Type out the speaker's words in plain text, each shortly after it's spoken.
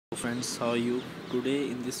friends, how are you?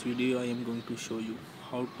 Today in this video I am going to show you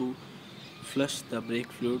how to flush the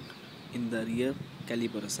brake fluid in the rear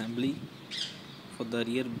caliper assembly for the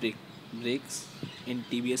rear brakes in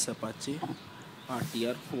TVS Apache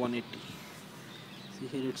RTR 180. See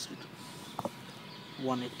here it's written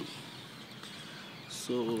 180.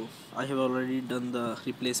 So I have already done the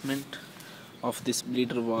replacement of this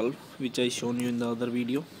bleeder valve which I shown you in the other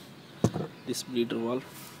video. This bleeder valve,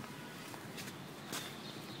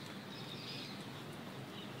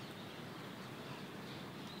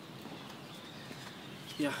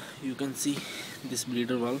 yeah, you can see this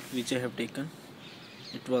bleeder valve which I have taken.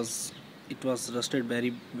 It was rusted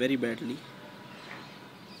very badly.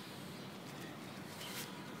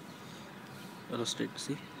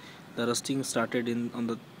 See, the rusting started on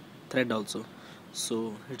the thread also,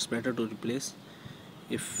 so it's better to replace.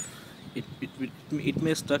 If it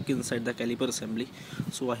may stuck inside the caliper assembly,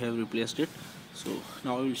 so I have replaced it. So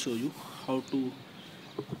now I will show you how to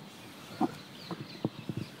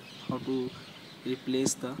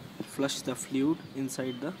flush the fluid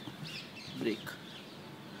inside the brake.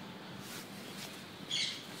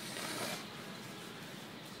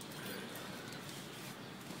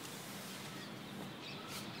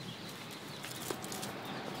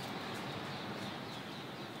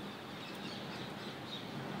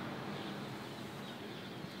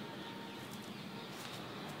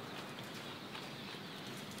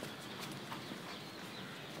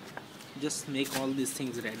 Just make all these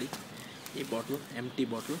things ready. A bottle, empty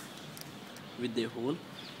bottle with a hole,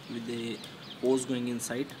 with a hose going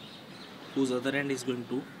inside, whose other end is going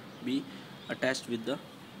to be attached with the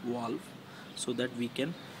valve, so that we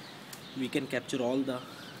can capture all the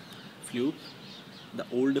fluid, the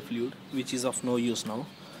old fluid which is of no use now.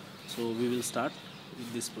 So we will start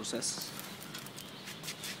with this process.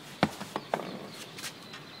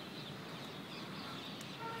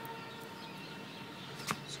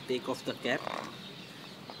 So take off the cap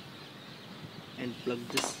and plug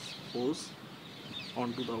this hose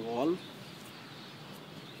onto the valve.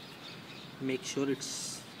 Make sure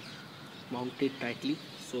it's mounted tightly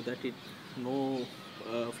so that no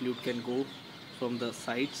fluid can go from the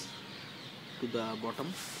sides to the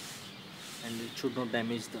bottom, and it should not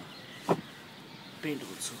damage the paint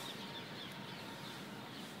also.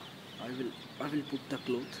 I will put the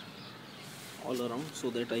cloth all around so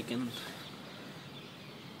that I can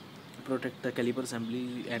protect the caliper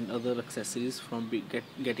assembly and other accessories from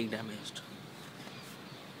getting damaged.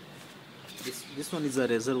 This one is a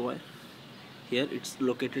reservoir. Here it's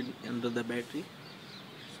located under the battery.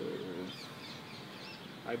 So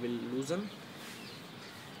I will loosen,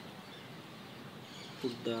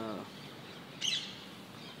 put the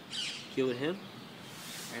key over here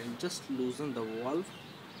and just loosen the valve.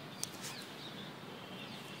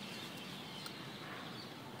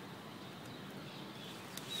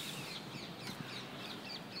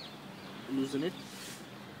 Loosen it,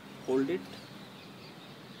 hold it,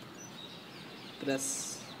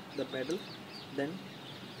 press the pedal, then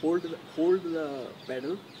hold the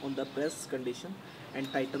pedal on the press condition and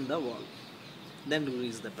tighten the valve, then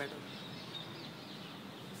release the pedal.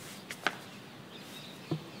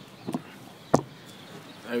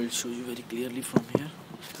 I will show you very clearly from here.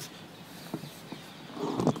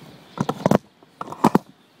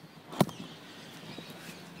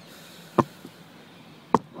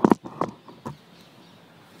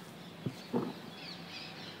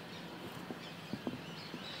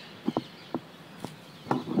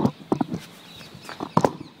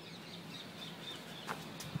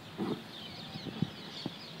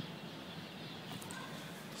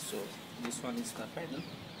 So this one is the pedal,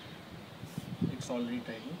 it's already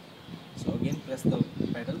tightened. So again press the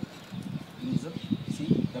pedal, loosen,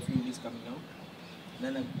 see the fluid is coming out,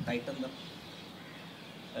 then tighten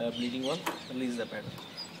the bleeding one, release the pedal,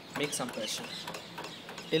 make some pressure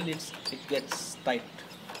till it gets tight.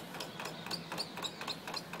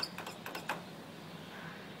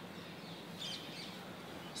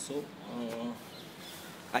 So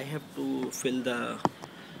I have to fill the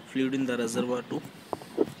fluid in the reservoir too.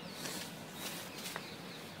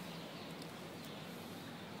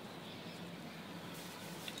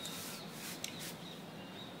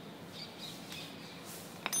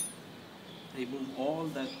 Remove all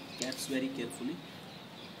the caps very carefully.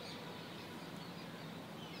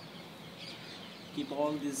 Keep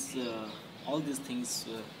all these things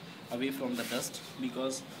away from the dust,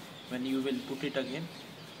 because when you will put it again,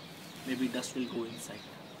 maybe dust will go inside.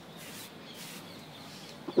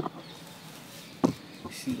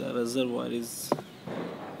 See, the reservoir it's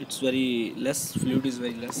very less, fluid is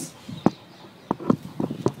very less.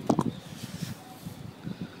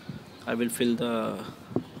 I will fill the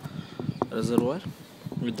reservoir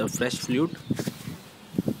with the fresh fluid.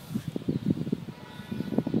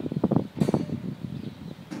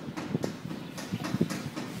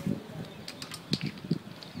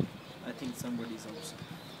 I think somebody's outside.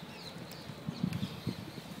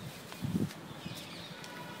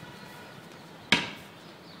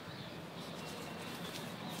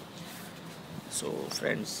 So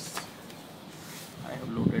friends, I have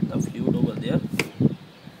loaded the fluid over there.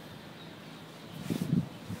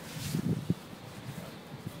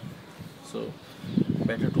 So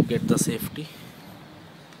better to get the safety.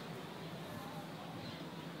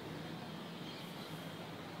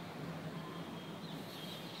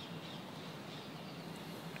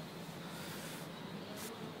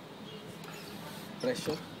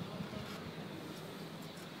 Pressure,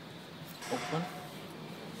 open,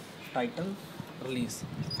 tighten, release.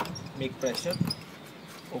 Make pressure,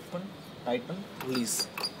 open, tighten, release.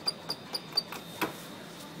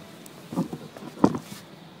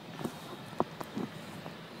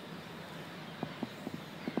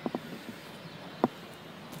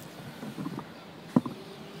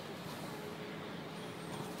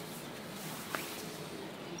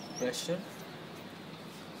 Pressure,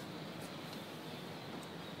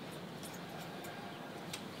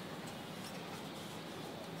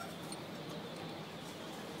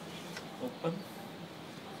 open,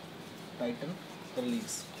 tighten,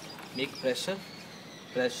 release. Make pressure,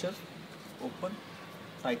 pressure, open,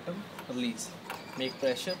 tighten, release. Make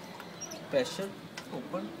pressure, pressure,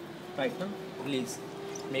 open, tighten, release.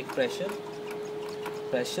 Make pressure,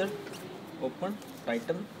 pressure, open,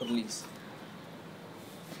 tighten, release.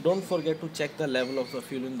 Don't forget to check the level of the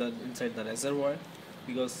fuel inside the reservoir,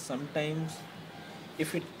 because sometimes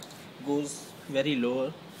if it goes very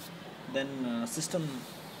lower, then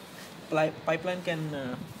pipeline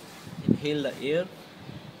can inhale the air,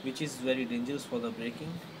 which is very dangerous for the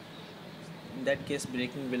braking. In that case,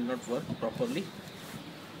 braking will not work properly.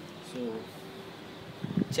 So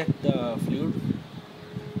check the fluid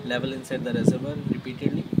level inside the reservoir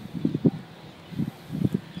repeatedly.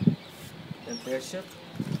 Then pressure,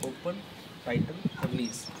 open, tighten,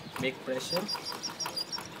 release. Make pressure,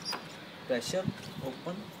 pressure,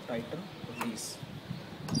 open, tighten, release.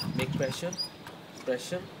 Make pressure,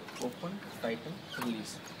 pressure, open, tighten,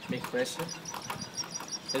 release. Make pressure.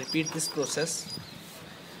 Repeat this process.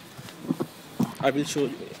 I will show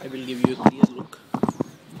you, I will give you a clear look.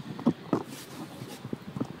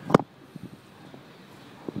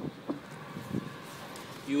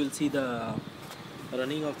 You will see the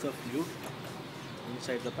running of the fluid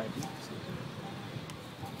inside the piping.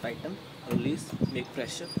 Tighten, release, make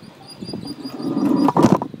pressure.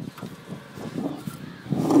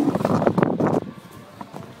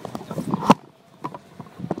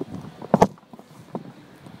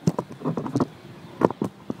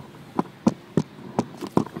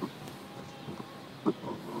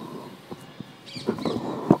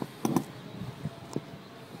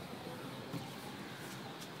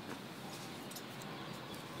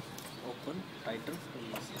 Open, tighten,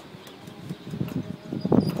 release.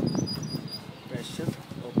 Pressure,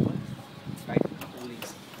 open, tighten,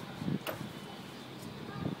 release.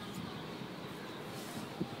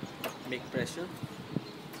 Make pressure,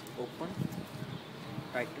 open,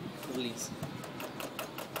 tighten, release.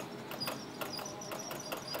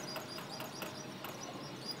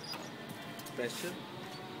 Pressure,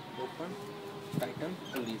 open, tighten,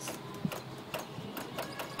 release.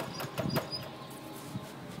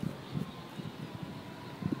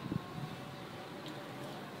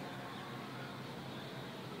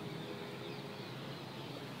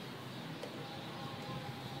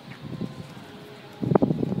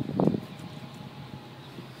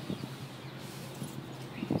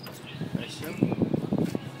 Pressure,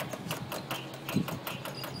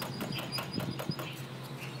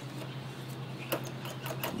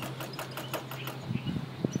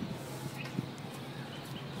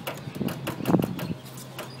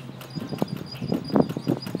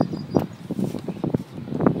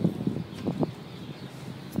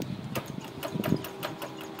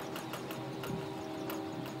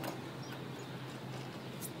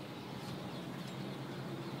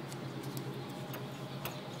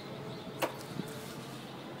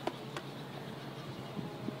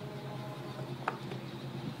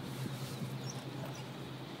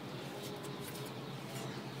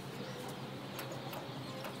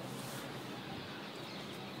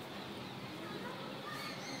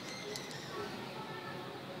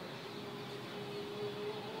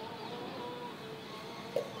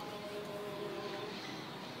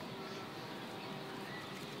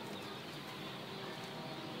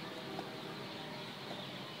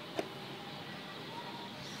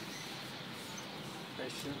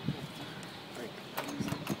 pressure open, tight,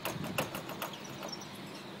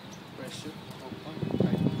 pressure open,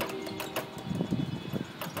 tight.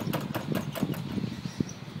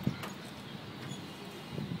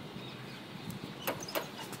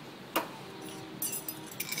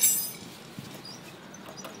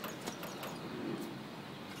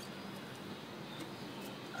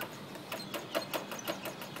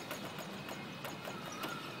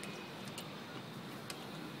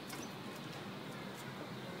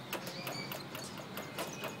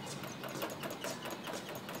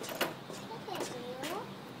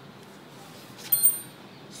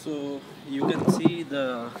 So you can see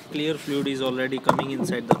the clear fluid is already coming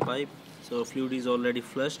inside the pipe. So fluid is already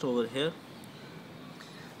flushed over here.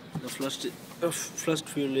 The flushed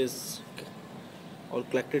fuel is all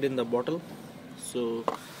collected in the bottle. So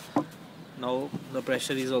now the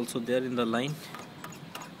pressure is also there in the line.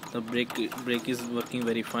 The brake is working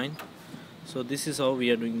very fine. So this is how we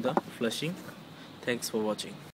are doing the flushing. Thanks for watching.